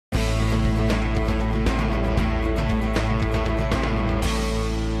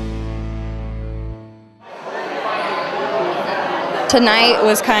Tonight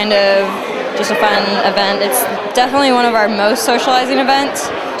was kind of just a fun event. It's definitely one of our most socializing events,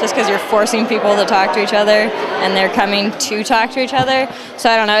 just because you're forcing people to talk to each other and they're coming to talk to each other. So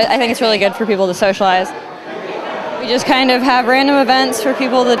I don't know, I think it's really good for people to socialize. We just kind of have random events for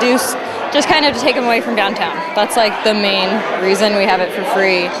people to do, just kind of to take them away from downtown. That's like the main reason we have it for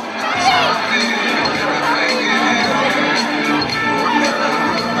free.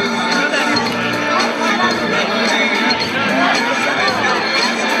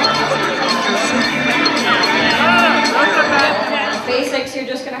 Basics, you're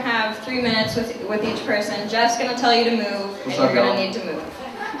just going to have 3 minutes with each person. Jeff's going to tell you to move, and you're going to need to move.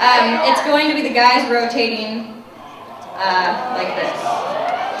 It's going to be the guys rotating like this.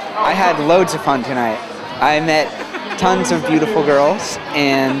 I had loads of fun tonight. I met tons of beautiful girls,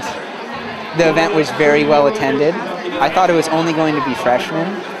 and the event was very well attended. I thought it was only going to be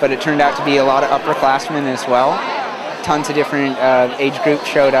freshmen, but it turned out to be a lot of upperclassmen as well. Tons of different age groups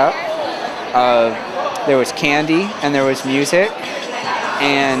showed up. There was candy and there was music,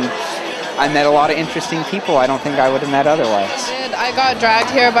 and I met a lot of interesting people I don't think I would have met otherwise. I got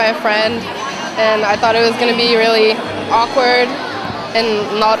dragged here by a friend, and I thought it was going to be really awkward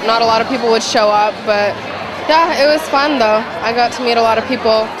and not a lot of people would show up, but yeah, it was fun though. I got to meet a lot of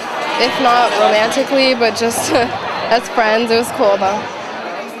people, if not romantically, but just as friends. It was cool though.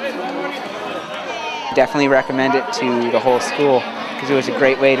 Definitely recommend it to the whole school, because it was a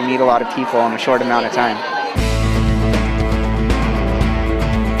great way to meet a lot of people in a short amount of time.